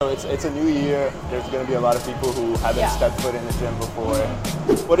it's a new year. There's going to be a lot of people who haven't stepped foot in the gym before.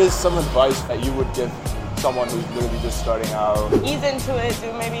 What is some advice that you would give someone who's literally just starting out? Ease into it,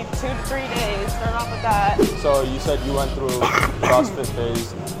 do maybe 2 to 3 days, start off with that. So you said you went through CrossFit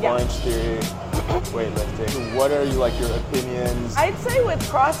phase, Orange Theory, weightlifting. What are your opinions? I'd say with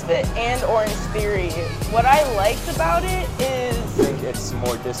CrossFit and Orange Theory, what I liked about it is... I think it's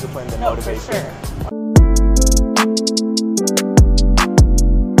more discipline than motivation. For sure.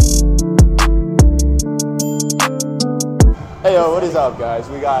 Hey yo, what is up guys?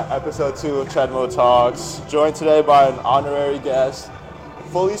 We got episode 2 of Treadmill Talks, joined today by an honorary guest,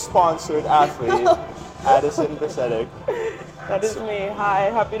 fully sponsored athlete, Addison Besedic. That is me. Hi,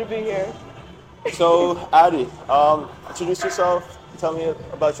 happy to be here. So, Addie, introduce yourself, tell me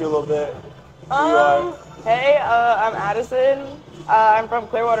about you a little bit, who you are. Hey, I'm Addison. I'm from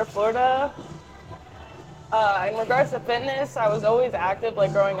Clearwater, Florida. In regards to fitness, I was always active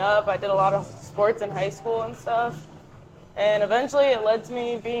growing up. I did a lot of sports in high school and stuff. And eventually it led to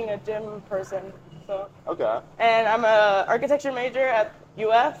me being a gym person. So. Okay. And I'm an architecture major at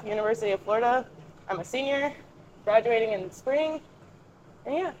UF, University of Florida. I'm a senior, graduating in spring.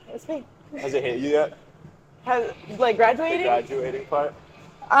 And yeah, that's me. Has it hit you yet? Graduating? The graduating part?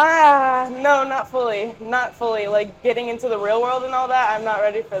 No, not fully. Not fully. Getting into the real world and all that, I'm not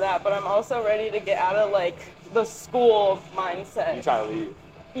ready for that. But I'm also ready to get out of the school mindset. You trying to leave?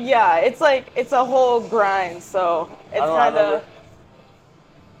 Yeah, it's a whole grind, so it's kind of,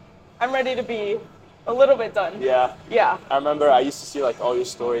 I'm ready to be a little bit done. Yeah. Yeah. I remember I used to see all your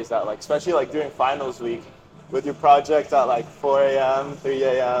stories that especially during finals week with your project at 4 a.m., 3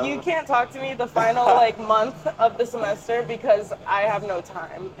 a.m. You can't talk to me the final month of the semester because I have no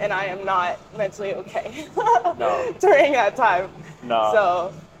time and I am not mentally okay No. during that time. No.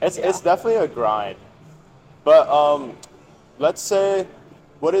 So it's definitely a grind. But let's say,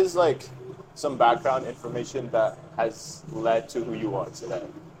 what is some background information that has led to who you are today?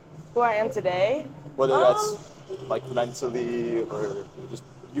 Who I am today? Whether that's mentally or just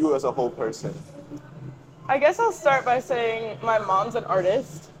you as a whole person. I guess I'll start by saying my mom's an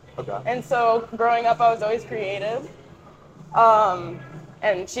artist. Okay. And so growing up, I was always creative.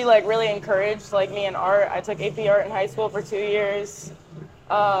 And she really encouraged me in art. I took AP art in high school for 2 years.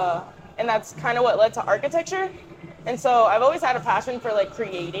 And that's kind of what led to architecture. And so I've always had a passion for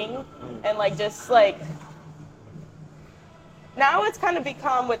creating and now it's kind of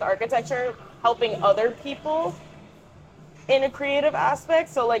become with architecture helping other people in a creative aspect.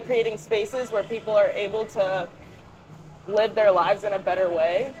 So creating spaces where people are able to live their lives in a better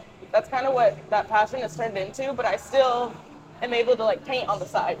way. That's kind of what that passion has turned into, but I still am able to paint on the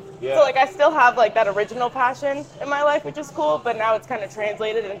side. Yeah. So I still have that original passion in my life, which is cool, but now it's kind of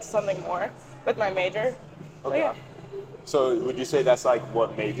translated into something more with my major. Okay. So, yeah. So would you say that's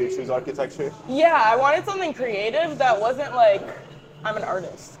what made you choose architecture? Yeah, I wanted something creative that wasn't I'm an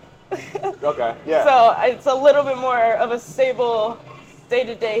artist. Okay, yeah. So it's a little bit more of a stable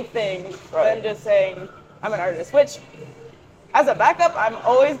day-to-day thing than just saying I'm an artist, which as a backup, I'm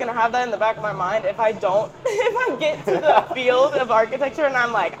always going to have that in the back of my mind if I get to the field of architecture and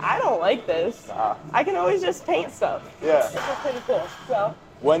I'm I don't like this, I can always just paint stuff. Yeah. It's just pretty cool, so.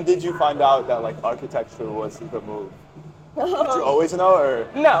 When did you find out that architecture was the move? Did you always know, or?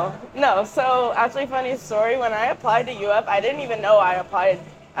 No. So actually, funny story. When I applied to UF, I didn't even know I applied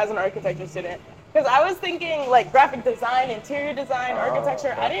as an architecture student because I was thinking graphic design, interior design,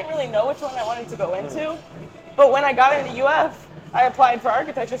 architecture. I didn't really know which one I wanted to go into. But when I got into UF, I applied for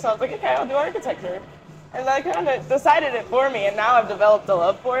architecture. So I was okay, I'll do architecture, and that kind of decided it for me. And now I've developed a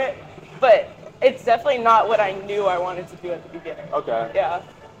love for it. But it's definitely not what I knew I wanted to do at the beginning. Okay. Yeah.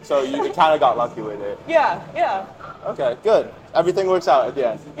 So you kind of got lucky with it. Yeah. Okay, good. Everything works out at the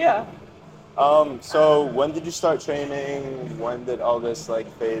end. Yeah. So when did you start training? When did all this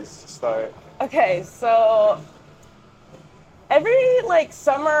phase start? Okay, so every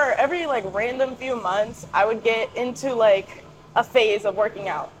summer, every random few months, I would get into a phase of working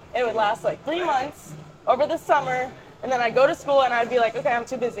out. It would last 3 months over the summer, and then I'd go to school and I'd be okay, I'm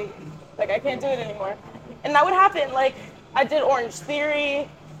too busy. I can't do it anymore. And that would happen. I did Orange Theory.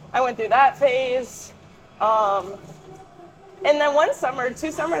 I went through that phase. And then one summer,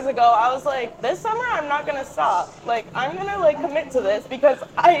 2 summers ago, I was this summer I'm not gonna stop. I'm gonna commit to this because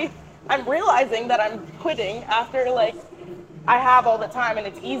I'm realizing that I'm quitting after I have all the time and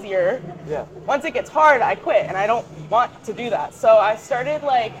it's easier. Yeah. Once it gets hard, I quit and I don't want to do that. So I started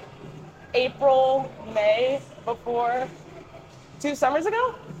April, May before 2 summers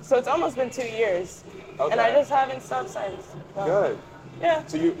ago. So it's almost been 2 years. Okay. And I just haven't stopped since. So. Good. Yeah.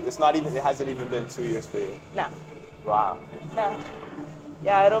 So it hasn't even been 2 years for you? No. Wow. No.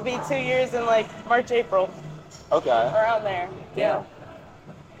 Yeah, it'll be 2 years in like March, April, Okay. around there. Yeah.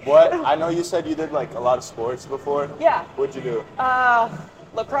 What? I know you said you did like a lot of sports before. Yeah. What'd you do?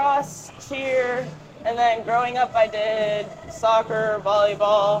 Lacrosse, cheer, and then growing up I did soccer,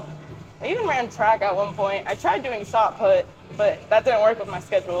 volleyball. I even ran track at one point. I tried doing shot put, but that didn't work with my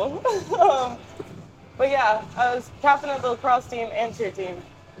schedule. But yeah, I was captain of the lacrosse team and cheer team.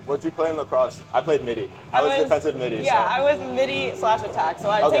 What'd you play in lacrosse? I played midi. I was defensive midi. Yeah, so. I was midi/attack. So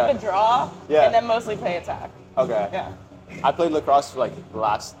I Okay. take the draw Yeah. and then mostly play attack. Okay. Yeah. I played lacrosse for like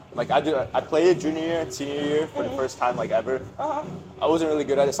I played it junior year and senior year for the first time like ever. Uh-huh. I wasn't really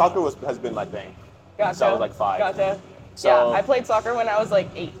good at it. Soccer has been my thing. Gotcha. So I was like 5. Gotcha. So, yeah, I played soccer when I was like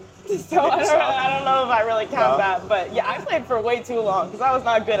 8. So I don't know if I really count that, but yeah, I played for way too long because I was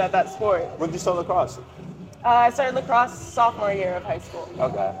not good at that sport. When did you start lacrosse? I started lacrosse sophomore year of high school.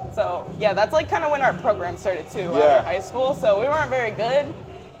 Okay. So yeah, that's like kind of when our program started too, Yeah. after high school. So we weren't very good,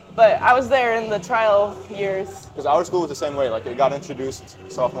 but I was there in the trial years. Because our school was the same way. Like it got introduced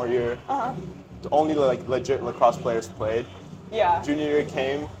sophomore year. Uh-huh. Only like legit lacrosse players played. Yeah. Junior year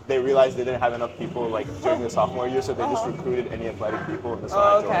came, they realized they didn't have enough people like during the sophomore year, so they just recruited any athletic people. And that's when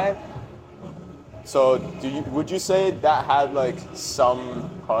I joined. Okay. So would you say that had like some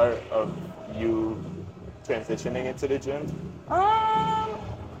part of you transitioning into the gym?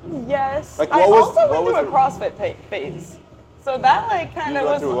 Yes. Like, I what was- also what went through a was CrossFit phase. So that like kind You of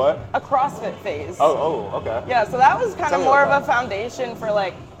went was through what? a CrossFit phase. Oh, okay. Yeah, so that was kind Tell of me more about of a foundation for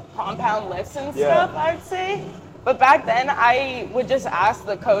like compound lifts and Yeah. stuff, I'd say. But back then, I would just ask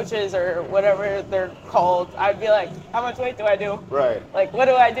the coaches or whatever they're called. I'd be like, how much weight do I do? Right. Like, what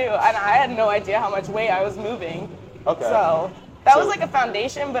do I do? And I had no idea how much weight I was moving. Okay. So that was So- like a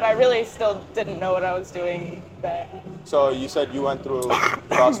foundation, but I really still didn't know what I was doing then. So you said you went through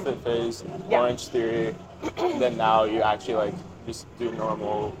CrossFit phase, Yeah. Orange Theory, then now you actually like just do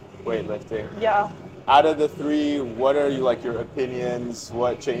normal weightlifting. Yeah. Out of the 3, what are your opinions?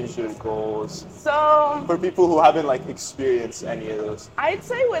 What changed your goals? So For people who haven't like experienced any of those. I'd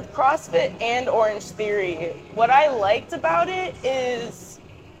say with CrossFit and Orange Theory, what I liked about it is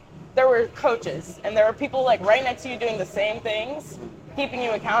there were coaches and there were people like right next to you doing the same things, keeping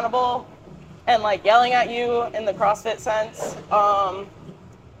you accountable and like yelling at you in the CrossFit sense.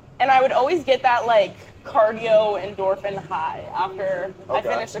 And I would always get that like cardio endorphin high after I Okay.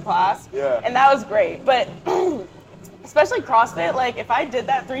 finished a class. Yeah. And that was great. But especially CrossFit, like if I did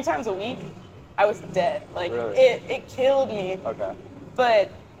that 3 times a week, I was dead. Like Really? it killed me. Okay. But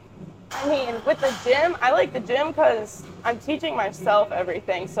I mean, with the gym, I like the gym because I'm teaching myself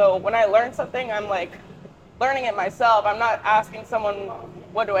everything. So when I learn something, I'm like learning it myself. I'm not asking someone,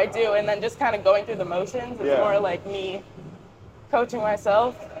 what do I do? And then just kind of going through the motions. It's Yeah. more like me coaching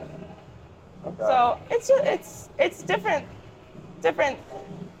myself. Okay. So it's different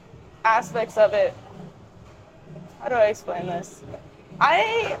aspects of it. How do I explain this?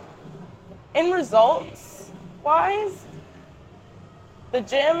 In results wise, the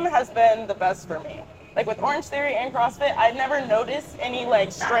gym has been the best for me. Like with Orange Theory and CrossFit, I've never noticed any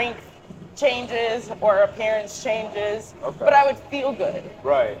like strength changes or appearance changes, Okay. but I would feel good.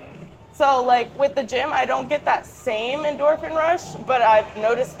 Right. So like with the gym, I don't get that same endorphin rush, but I've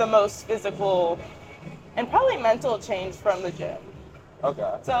noticed the most physical and probably mental change from the gym.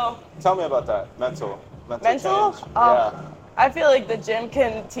 Okay. So Tell me about that. Mental mental, change. yeah. I feel like the gym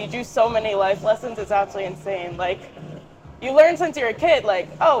can teach you so many life lessons. It's absolutely insane. Like you learn since you're a kid, like,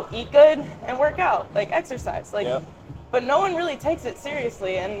 oh, eat good and work out, like exercise. Like, Yep. but no one really takes it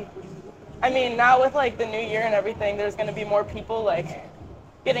seriously. And I mean, now with like the new year and everything, there's gonna be more people like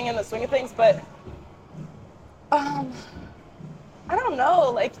getting in the swing of things. But I don't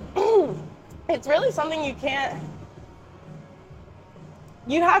know, like it's really something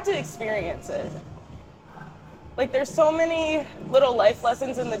you have to experience it. Like there's so many little life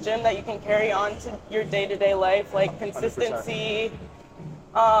lessons in the gym that you can carry on to your day-to-day life, like consistency,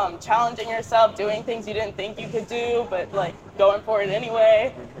 challenging yourself, doing things you didn't think you could do, but like going for it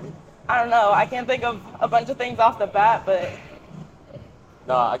anyway. I don't know. I can't think of a bunch of things off the bat, but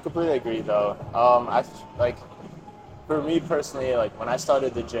No, I completely agree though. For me personally, like when I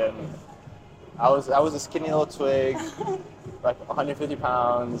started the gym, I was a skinny little twig, like 150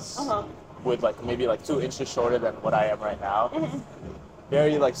 pounds, with like maybe like 2 inches shorter than what I am right now.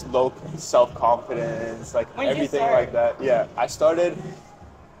 Very like low self-confidence, like When did you everything start? like that. Yeah, I started.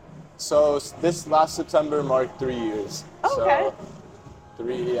 So this last September marked 3 years. Oh, okay. So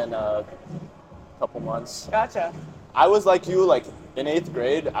 3 and a couple months. gotcha. I was like you, like in 8th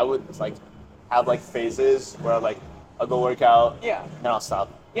grade, I would like have like phases where like I'll go work out, Yeah. then I'll stop.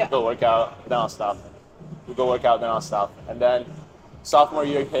 Yeah. Go work out, then I'll stop. Go work out, then I'll stop. And then sophomore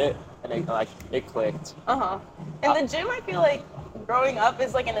year hit, and it clicked. And the gym, I feel like growing up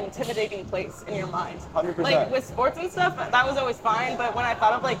is like an intimidating place in your mind. 100%. Like with sports and stuff, that was always fine. But when I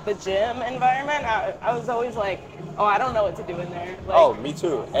thought of like the gym environment, I was always like, oh, I don't know what to do in there. Like, oh, me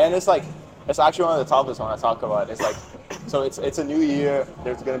too. And it's like, it's actually one of the topics when I talk about it. It's like, so it's a new year.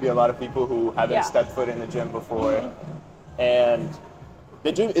 There's going to be a lot of people who haven't stepped foot in the gym before. And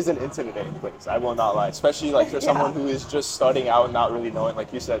the gym is an intimidating place, I will not lie. Especially like for someone who is just starting out and not really knowing,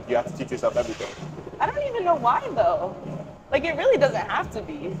 like you said, you have to teach yourself everything. I don't even know why though. Like it really doesn't have to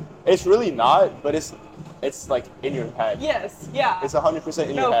be. It's really not, but it's like in your head. Yes, yeah. It's 100%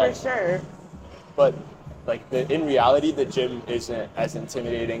 in your head. No, for sure. But like in reality, the gym isn't as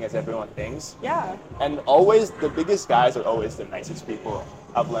intimidating as everyone thinks. Yeah. And always, the biggest guys are always the nicest people.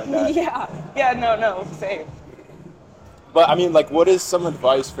 I've learned that. Yeah, no, same. But I mean, like, what is some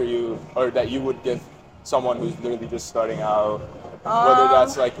advice for you, or that you would give someone who's literally just starting out? Whether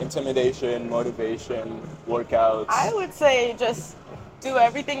that's like intimidation, motivation, workouts. I would say just do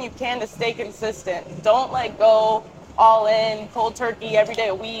everything you can to stay consistent. Don't like go all in, cold turkey every day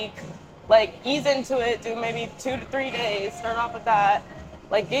a week. Like ease into it, do maybe 2 to 3 days, start off with that.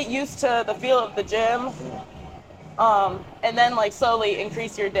 Like get used to the feel of the gym. And then like slowly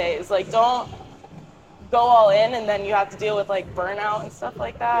increase your days. Like don't go all in and then you have to deal with like burnout and stuff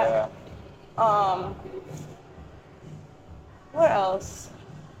like that. Yeah. What else?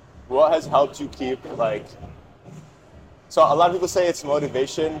 What has helped you keep like, so a lot of people say it's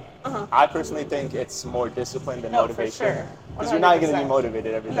motivation. I personally think it's more discipline than motivation. For sure. Because you're not going to be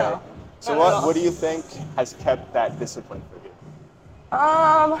motivated every day. No. So what do you think has kept that discipline for you?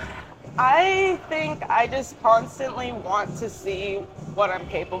 I think I just constantly want to see what I'm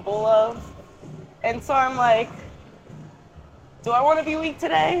capable of. And so I'm like, do I want to be weak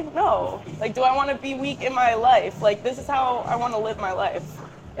today? No. Like, do I want to be weak in my life? Like, this is how I want to live my life.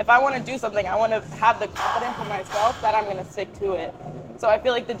 If I want to do something, I want to have the confidence in myself that I'm going to stick to it. So I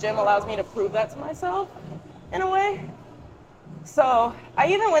feel like the gym allows me to prove that to myself in a way. So I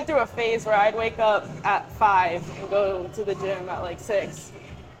even went through a phase where I'd wake up at 5 and go to the gym at like 6.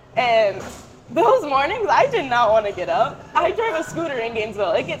 And those mornings, I did not want to get up. I drive a scooter in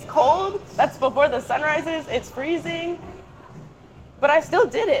Gainesville. It gets cold. That's before the sun rises. It's freezing. But I still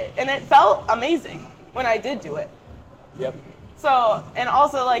did it. And it felt amazing when I did do it. Yep. So, and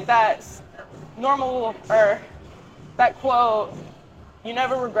also like that normal, or that quote, you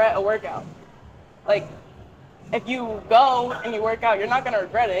never regret a workout. Like, if you go and you work out, you're not going to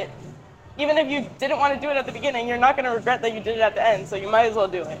regret it. Even if you didn't want to do it at the beginning, you're not going to regret that you did it at the end, so you might as well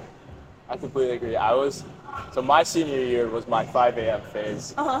do it. I completely agree. So my senior year was my 5 a.m.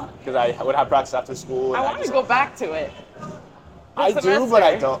 phase. Because I would have practice after school. And I want to go back to it. I do, but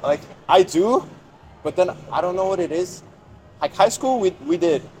I don't. Like, I do, but then I don't know what it is. Like high school, we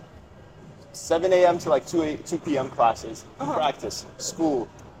did 7 a.m. to like 2 p.m. classes, practice, school,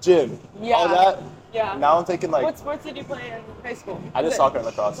 gym, all that. Yeah. Now I'm thinking like. What sports did you play in high school? I did soccer and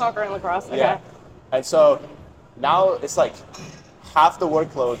lacrosse. Soccer and lacrosse. Okay. Yeah. And so now it's like half the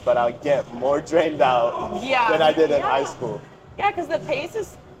workload, but I get more drained out than I did in high school. Yeah, because the pace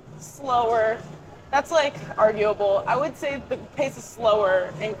is slower. That's like arguable. I would say the pace is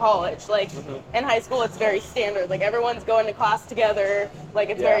slower in college. Like in high school, it's very standard. Like everyone's going to class together. Like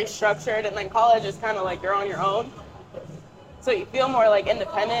it's very structured. And then college is kind of like you're on your own. So you feel more like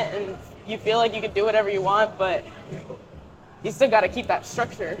independent and you feel like you can do whatever you want, but you still got to keep that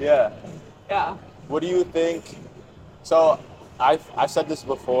structure. Yeah. Yeah. What do you think? So I've said this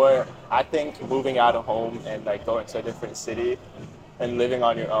before. I think moving out of home and like going to a different city and living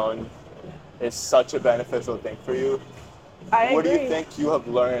on your own is such a beneficial thing for you. I agree. What do you think you have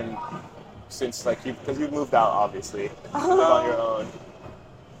learned since like because you've moved out obviously, live on your own?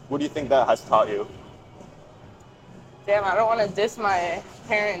 What do you think that has taught you? Damn, I don't want to diss my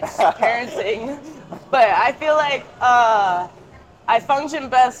parents' parenting, but I feel like I function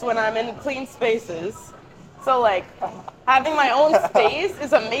best when I'm in clean spaces. So like having my own space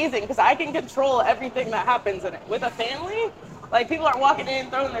is amazing because I can control everything that happens in it. With a family, like people are walking in,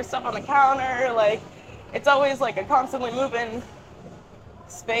 throwing their stuff on the counter, like it's always like a constantly moving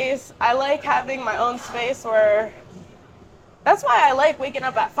space. I like having my own space where, that's why I like waking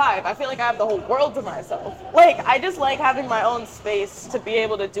up at 5. I feel like I have the whole world to myself. Like I just like having my own space to be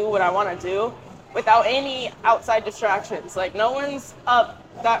able to do what I want to do without any outside distractions. Like no one's up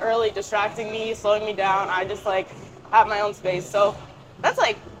that early distracting me, slowing me down. I just like have my own space. So that's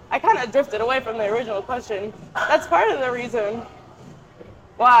like, I kind of drifted away from the original question. That's part of the reason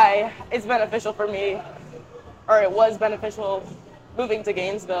why it's beneficial for me, or it was beneficial moving to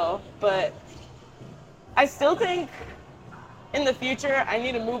Gainesville. But I still think in the future, I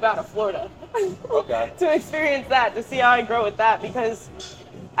need to move out of Florida Okay. to experience that, to see how I grow with that, because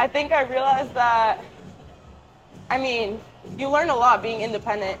I think I realized that, I mean, you learn a lot being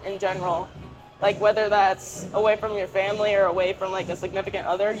independent in general. Like whether that's away from your family or away from like a significant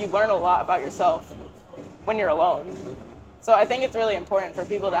other, you learn a lot about yourself when you're alone. So I think it's really important for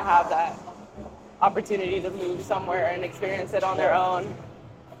people to have that opportunity to move somewhere and experience it on their own.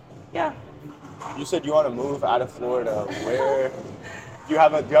 Yeah. You said you want to move out of Florida. Where? Do you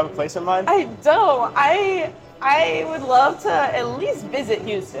have a place in mind? I don't. I would love to at least visit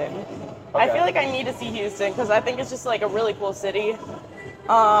Houston. I Okay. feel like I need to see Houston because I think it's just like a really cool city.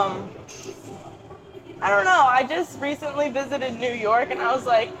 I don't know. I just recently visited New York and I was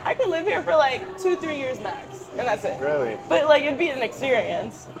like, I could live here for like 2-3 years max, and that's it. Really? But like it'd be an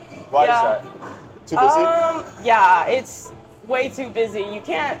experience. Why Yeah. is that? Too busy? Yeah, it's way too busy. You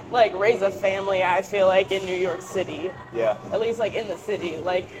can't like raise a family, I feel like, in New York City. Yeah. At least like in the city.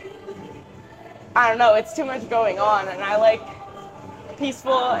 Like, I don't know, it's too much going on, and I like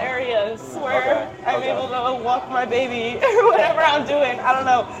peaceful areas where I'm able to walk my baby or whatever I'm doing. I don't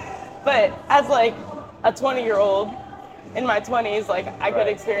know. But as like a 20-year-old in my 20s, like I could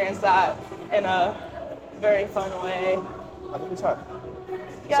experience that in a very fun way. 100%.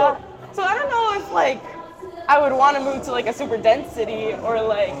 Yeah. So I don't know if like I would want to move to like a super dense city or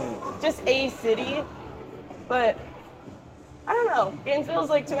like just a city, but I don't know.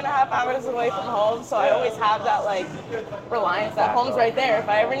 Gainesville's like 2.5 hours away from home, so I always have that like reliance that home's right there if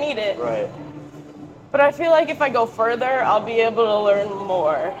I ever need it. Right. But I feel like if I go further, I'll be able to learn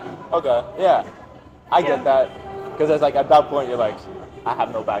more. Okay. Yeah. I get that. Because it's like at that point you're like, I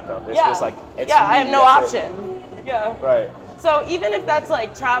have no background. It's just like it's I have me, no that's it. option. Yeah. Right. So even if that's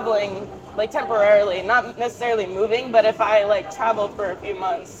like traveling, like temporarily, not necessarily moving, but if I like traveled for a few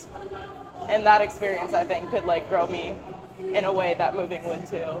months, and that experience I think could like grow me in a way that moving would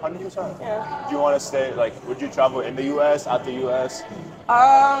too. 100%. Yeah. Do you want to stay, like, would you travel in the U.S., out the U.S.?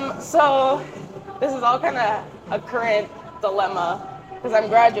 So this is all kind of a current dilemma because I'm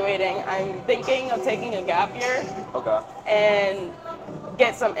graduating. I'm thinking of taking a gap year Okay. and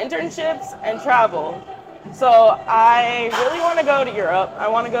get some internships and travel. So I really want to go to Europe. I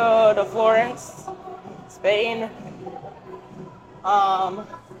want to go to Florence, Spain,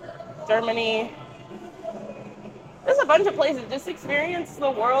 Germany. There's a bunch of places. Just experience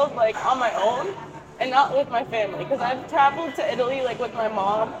the world like on my own and not with my family. Because I've traveled to Italy like with my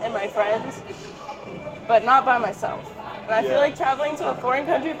mom and my friends, but not by myself. And I feel like traveling to a foreign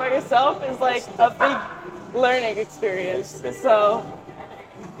country by yourself is like a big learning experience. So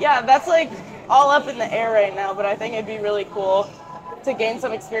yeah, that's like all up in the air right now, but I think it'd be really cool to gain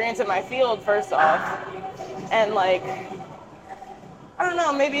some experience in my field first off. And like, I don't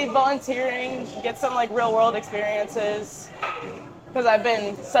know, maybe volunteering, get some like real world experiences. Because I've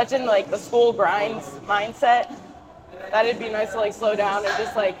been such in like the school grind mindset that it'd be nice to like slow down and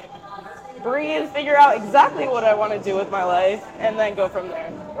just like breathe, figure out exactly what I want to do with my life, and then go from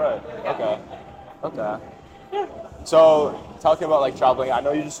there. Right. Yeah. Okay. Yeah. So, talking about like traveling, I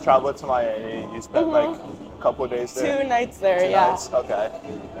know you just traveled to Miami. You spent like a couple of days there. 2 nights there, 2 yeah. nights. Okay.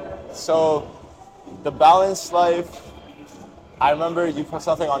 So, the balanced life. I remember you put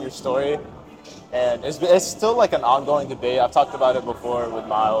something on your story, and it's still like an ongoing debate. I've talked about it before with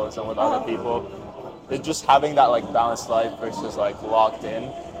Miles and with other people. It's just having that like balanced life versus like locked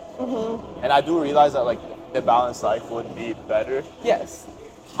in. And I do realize that like the balanced life would be better. Yes.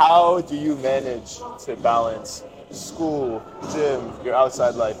 How do you manage to balance school, gym, your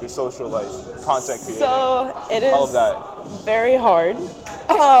outside life, your social life, content creation, So it is all of that? very hard.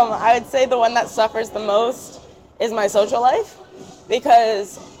 I would say the one that suffers the most is my social life,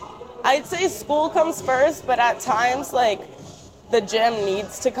 because I'd say school comes first, but at times like the gym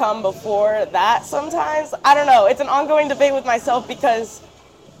needs to come before that sometimes. I don't know. It's an ongoing debate with myself because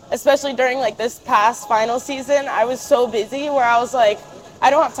especially during like this past final season, I was so busy where I was like, I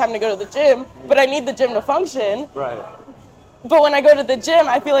don't have time to go to the gym, but I need the gym to function. Right. But when I go to the gym,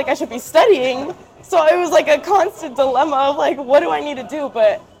 I feel like I should be studying. So it was like a constant dilemma of like, what do I need to do?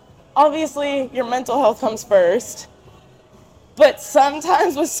 But obviously your mental health comes first. But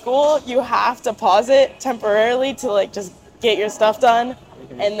sometimes with school, you have to pause it temporarily to like just get your stuff done,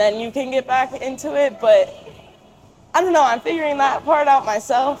 and then you can get back into it. But I don't know, I'm figuring that part out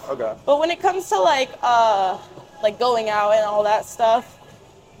myself. Okay. But when it comes to like going out and all that stuff,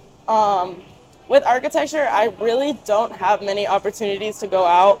 with architecture, I really don't have many opportunities to go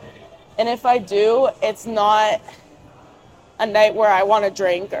out. And if I do, it's not a night where I want to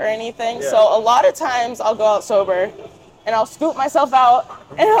drink or anything. Yeah. So a lot of times I'll go out sober and I'll scoop myself out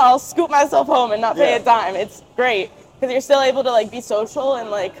and I'll scoop myself home and not pay a dime. It's great. because you're still able to like be social and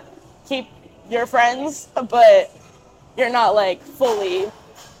like keep your friends, but you're not like fully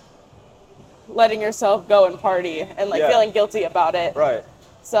letting yourself go and party and like feeling guilty about it. Right.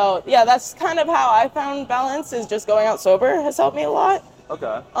 So yeah, that's kind of how I found balance, is just going out sober has helped me a lot.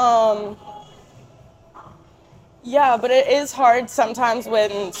 Okay. Yeah, but it is hard sometimes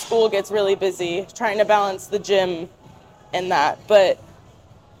when school gets really busy, trying to balance the gym and that. But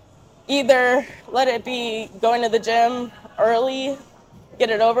either let it be going to the gym early, get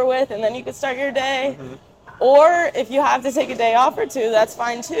it over with, and then you can start your day. Mm-hmm. Or if you have to take a day off or two, that's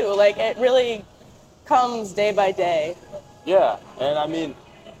fine too. Like, it really comes day by day. Yeah, and I mean,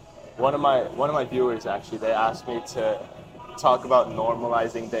 one of my viewers actually, they asked me to talk about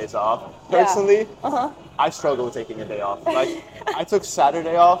normalizing days off. Personally, I struggle with taking a day off. Like, I took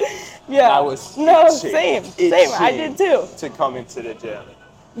Saturday off. Yeah. And I was same. I did too. To come into the gym.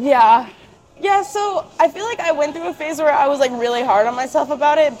 Yeah. Yeah, so I feel like I went through a phase where I was like really hard on myself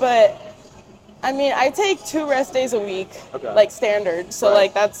about it, but I mean, I take 2 rest days a week, like standard. So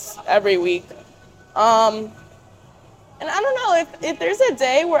like that's every week. And I don't know if there's a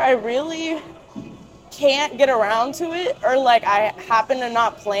day where I really can't get around to it, or like I happen to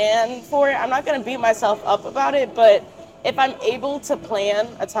not plan for it, I'm not going to beat myself up about it. But if I'm able to plan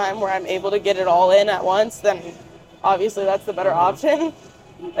a time where I'm able to get it all in at once, then obviously that's the better option.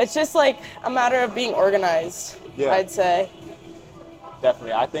 It's just like a matter of being organized, I'd say.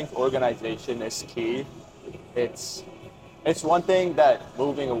 Definitely. I think organization is key. It's one thing that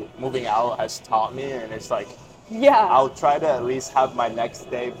moving out has taught me, and it's like, I'll try to at least have my next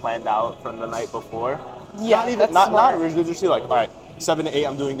day planned out from the night before. Yeah, not religiously like, all right, 7 to 8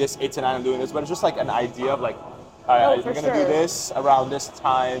 I'm doing this, 8 to 9 I'm doing this, but it's just like an idea of like, all right, we're gonna do this around this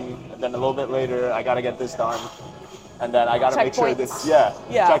time, and then a little bit later I gotta get this done, and then I gotta make sure this,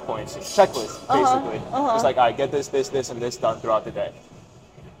 checkpoints, checklist basically. It's like, all right, get this, and this done throughout the day.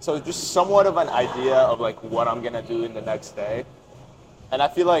 So just somewhat of an idea of like what I'm gonna do in the next day, and I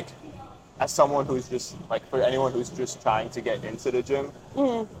feel like, as someone who's just, like, for anyone who's just trying to get into the gym,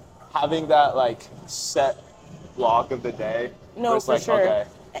 having that, like, set block of the day, where it's like, okay,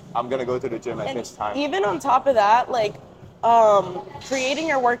 I'm going to go to the gym at this time. Even on top of that, like, creating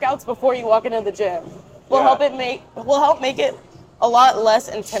your workouts before you walk into the gym will help make it a lot less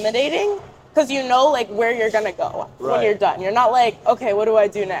intimidating, because you know, like, where you're going to go when you're done. You're not like, okay, what do I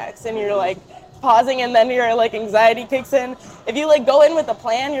do next? And you're, like, pausing, and then your, like, anxiety kicks in. If you, like, go in with a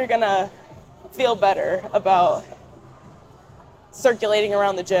plan, you're going to feel better about circulating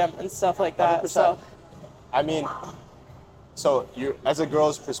around the gym and stuff like that. 100%. So, I mean, so you, as a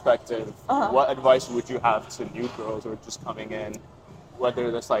girl's perspective, what advice would you have to new girls who are just coming in,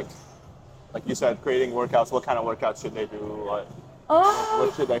 whether that's like you said, creating workouts? What kind of workouts should they do?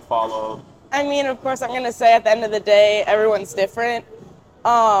 What should they follow? I mean, of course, I'm gonna say at the end of the day, everyone's different.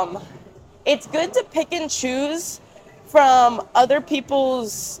 It's good to pick and choose from other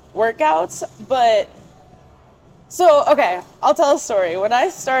people's workouts, but I'll tell a story. When I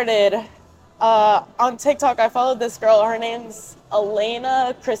started on TikTok, I followed this girl. Her name's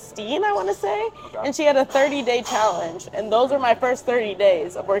Elena Christine, I want to say, and she had a 30-day challenge, and those were my first 30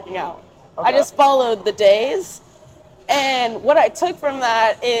 days of working out. I just followed the days, and what I took from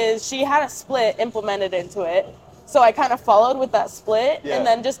that is she had a split implemented into it, so I kind of followed with that split, and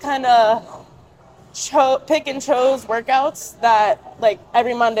then just kind of pick and chose workouts that, like,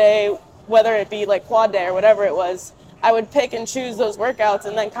 every Monday, whether it be like quad day or whatever it was, I would pick and choose those workouts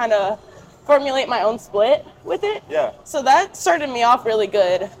and then kind of formulate my own split with it. Yeah. So that started me off really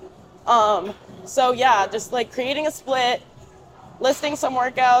good. Just like creating a split, listing some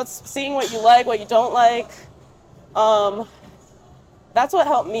workouts, seeing what you like, what you don't like. That's what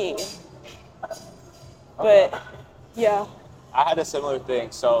helped me. But yeah. I had a similar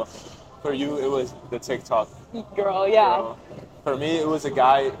thing. So for you, it was the TikTok girl. For me, it was a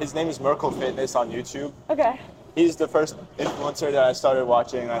guy. His name is Merkle Fitness on YouTube. Okay. He's the first influencer that I started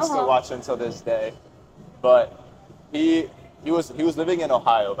watching, and I still watch until this day. But he was living in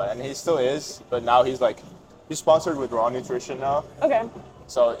Ohio, and he still is. But now he's sponsored with Raw Nutrition now. Okay.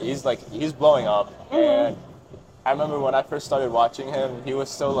 So he's blowing up. And I remember when I first started watching him, he was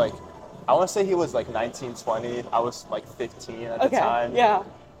still like, I want to say he was like 19, 20. I was like 15 at the time. Yeah.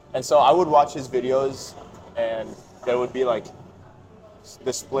 And so I would watch his videos, and there would be like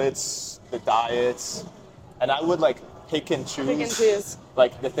the splits, the diets, and I would like pick and choose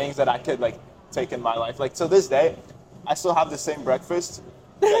like the things that I could like take in my life. Like to this day, I still have the same breakfast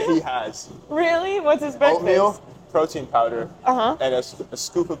that he has. Really? What's his breakfast? Oatmeal, protein powder, Uh-huh. and a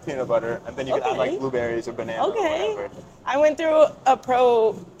scoop of peanut butter, and then you can add like blueberries or bananas or whatever. I went through a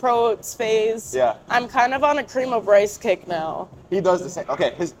pro oats phase. Yeah. I'm kind of on a cream of rice kick now. He does the same.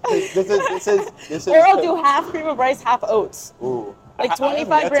 Okay, this is. Or I'll do half cream of rice, half oats. Ooh. Like I have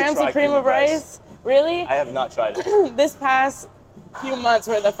 25 yet to grams try of cream of rice. Really? I have not tried it. This past few months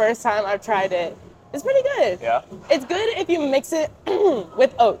were the first time I've tried it. It's pretty good. Yeah? It's good if you mix it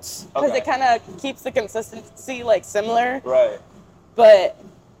with oats, because Okay. it kind of keeps the consistency like similar. Right. But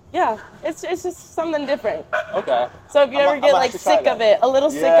yeah, it's just something different. Okay. So if you ever get like sick of it, a little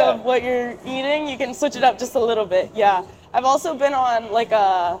sick Yeah. of what you're eating, you can switch it up just a little bit. Yeah. I've also been on like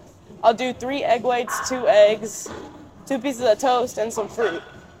I'll do 3 egg whites, 2 eggs, 2 pieces of toast, and some fruit.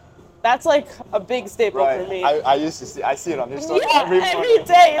 That's like a big staple Right. for me. I used to I see it on your story Yeah, every morning. every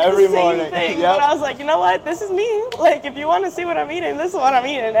day. It's Every the same morning. thing. Yep. But I was like, you know what? This is me. Like, if you want to see what I'm eating, this is what I'm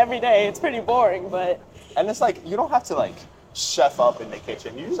eating every day. It's pretty boring, but And it's like you don't have to like chef up in the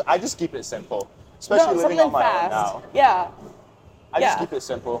kitchen. I just keep it simple, especially living on my own now. Yeah. I just keep it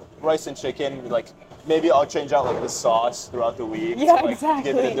simple. Rice and chicken. Like maybe I'll change out like the sauce throughout the week. Yeah, to, like,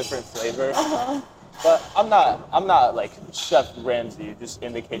 exactly. Give it a different flavor. But I'm not like Chef Ramsay just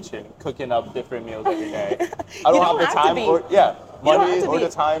in the kitchen cooking up different meals every day. I don't have the time to be. or money or the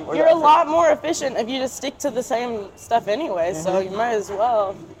time or You're the a effort. lot more efficient if you just stick to the same stuff anyway. So you might as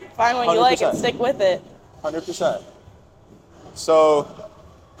well find what you like and 100%. stick with it. 100%. So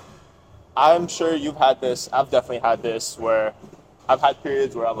I'm sure you've had this. I've definitely had this where I've had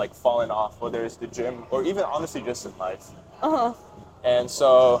periods where I'm like falling off, whether it's the gym or even honestly just in life. And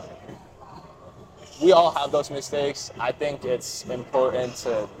so we all have those mistakes. I think it's important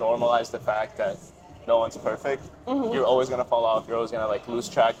to normalize the fact that no one's perfect. You're always gonna fall off. You're always gonna like lose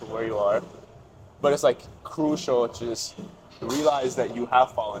track of where you are. But it's like crucial to just realize that you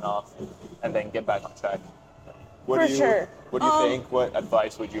have fallen off and then get back on track. What do you think? What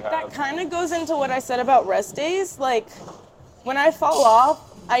advice would you have? That kind of goes into what I said about rest days. Like, when I fall off,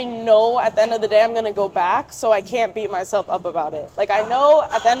 I know at the end of the day I'm going to go back, so I can't beat myself up about it. Like, I know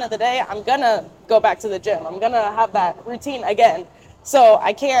at the end of the day I'm going to go back to the gym. I'm going to have that routine again. So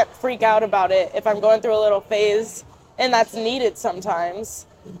I can't freak out about it if I'm going through a little phase, and that's needed sometimes,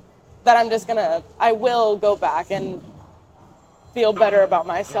 that I will go back and feel better about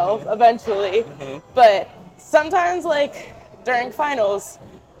myself eventually. But sometimes, like, during finals,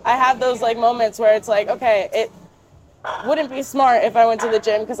 I have those like moments where it's like, okay, it wouldn't be smart if I went to the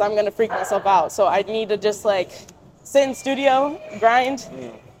gym because I'm gonna freak myself out. So I need to just like sit in studio, grind,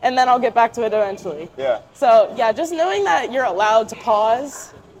 and then I'll get back to it eventually. Yeah. So yeah, just knowing that you're allowed to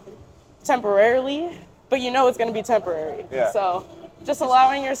pause temporarily, but you know it's gonna be temporary. Yeah. So just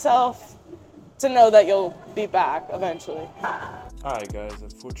allowing yourself to know that you'll be back eventually. Alright guys,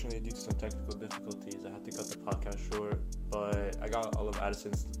 unfortunately due to some technical difficulties I had to cut the podcast short, but I got all of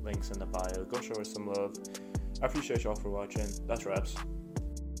Addison's links in the bio. Go show her some love. I appreciate y'all for watching. That's wraps.